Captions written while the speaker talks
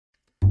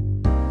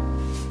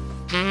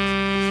Good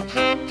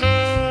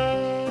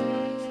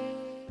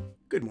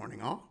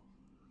morning, all.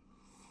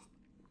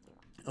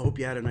 I hope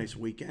you had a nice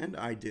weekend.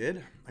 I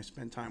did. I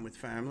spent time with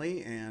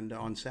family, and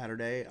on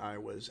Saturday I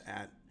was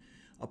at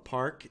a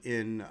park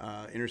in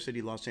inner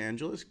city Los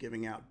Angeles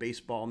giving out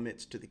baseball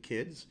mitts to the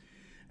kids.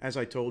 As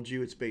I told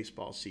you, it's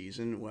baseball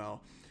season.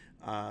 Well,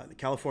 the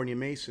California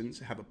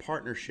Masons have a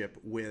partnership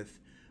with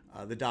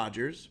the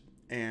Dodgers,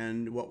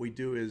 and what we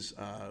do is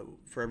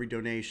for every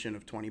donation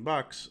of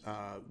 $20,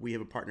 we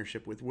have a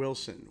partnership with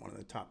Wilson, one of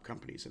the top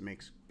companies that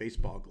makes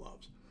baseball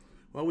gloves.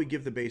 Well, we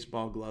give the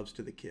baseball gloves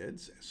to the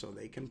kids so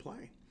they can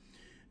play.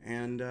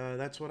 And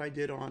that's what I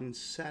did on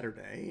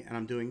Saturday, and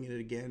I'm doing it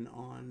again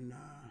on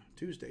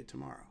Tuesday,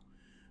 tomorrow.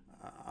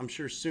 I'm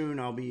sure soon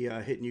I'll be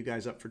hitting you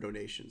guys up for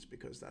donations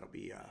because that'll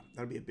be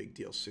a big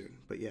deal soon.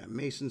 But yeah,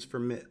 Masons for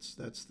Mitts,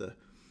 that's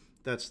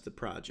the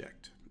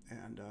project,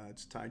 and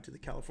it's tied to the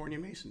California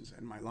Masons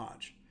and my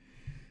lodge.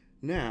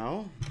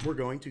 Now we're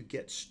going to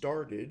get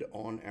started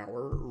on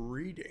our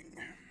reading.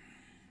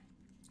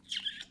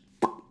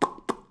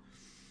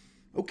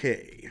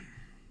 Okay,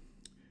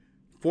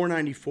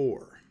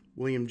 494,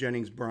 William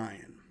Jennings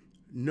Bryan.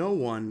 No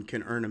one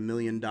can earn $1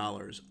 million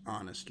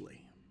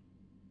honestly.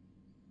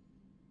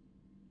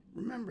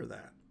 Remember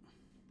that.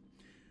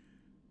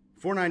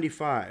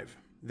 495,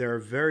 there are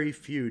very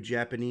few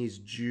Japanese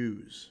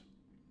Jews.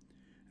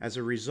 As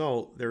a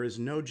result, there is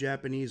no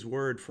Japanese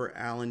word for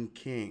Alan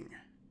King.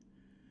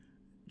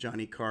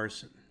 Johnny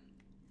Carson.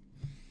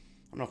 I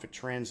don't know if it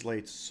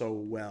translates so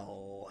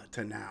well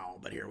to now,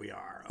 but here we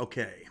are.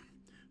 Okay.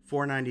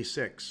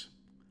 496.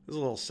 This is a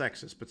little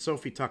sexist, but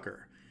Sophie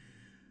Tucker.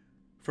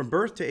 From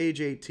birth to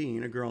age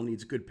 18, a girl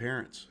needs good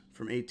parents.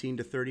 From 18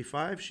 to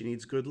 35, she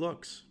needs good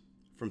looks.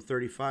 From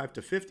 35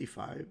 to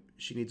 55,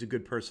 she needs a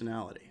good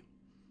personality.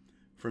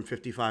 From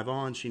 55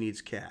 on, she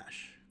needs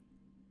cash.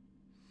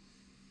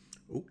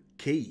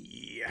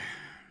 Okay.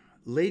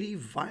 Lady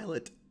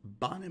Violet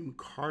Bonham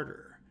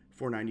Carter,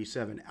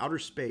 497. Outer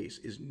space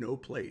is no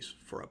place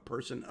for a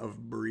person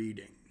of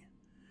breeding.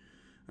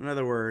 In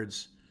other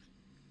words,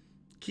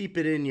 keep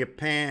it in your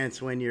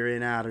pants when you're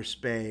in outer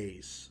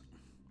space.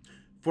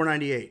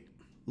 498,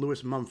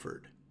 Lewis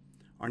Mumford.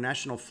 Our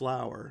national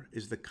flower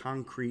is the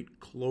concrete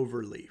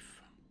clover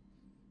leaf.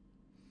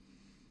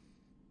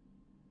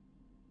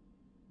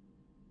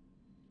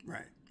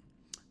 Right.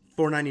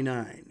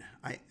 499,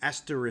 I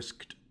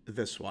asterisked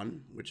this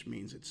one, which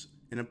means it's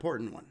an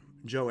important one.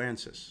 Joe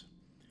Ansis.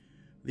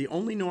 The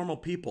only normal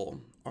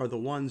people are the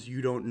ones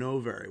you don't know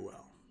very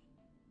well.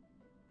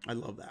 I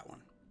love that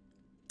one.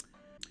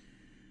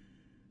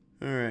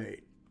 All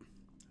right.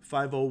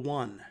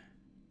 501,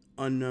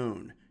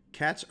 unknown.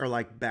 Cats are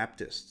like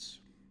Baptists.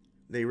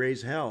 They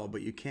raise hell,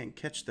 but you can't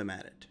catch them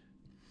at it.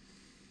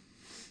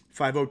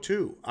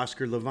 502,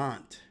 Oscar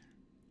Levant.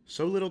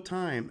 So little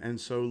time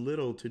and so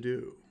little to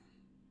do.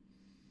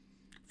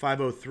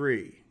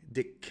 503,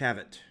 Dick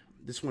Cavett.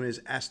 This one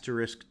is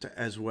asterisked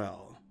as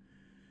well.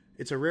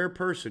 It's a rare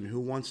person who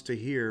wants to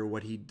hear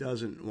what he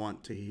doesn't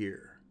want to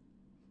hear.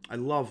 I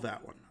love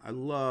that one. I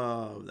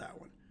love that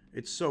one.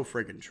 It's so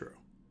friggin' true.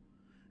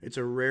 It's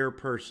a rare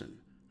person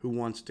who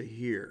wants to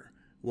hear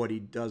what he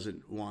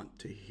doesn't want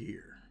to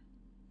hear.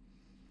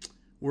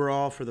 We're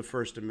all for the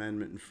First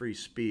Amendment and free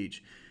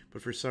speech,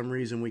 but for some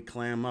reason we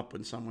clam up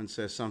when someone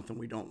says something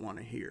we don't want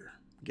to hear.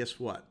 Guess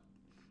what?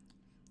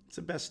 It's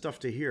the best stuff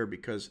to hear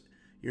because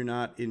you're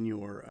not in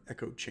your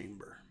echo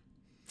chamber.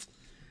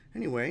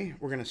 Anyway,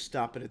 we're going to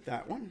stop it at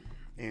that one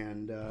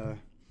and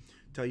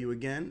tell you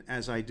again,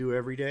 as I do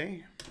every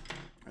day,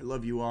 I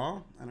love you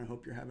all, and I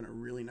hope you're having a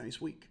really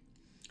nice week.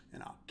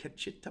 And I'll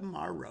catch you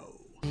tomorrow.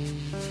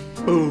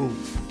 Boom.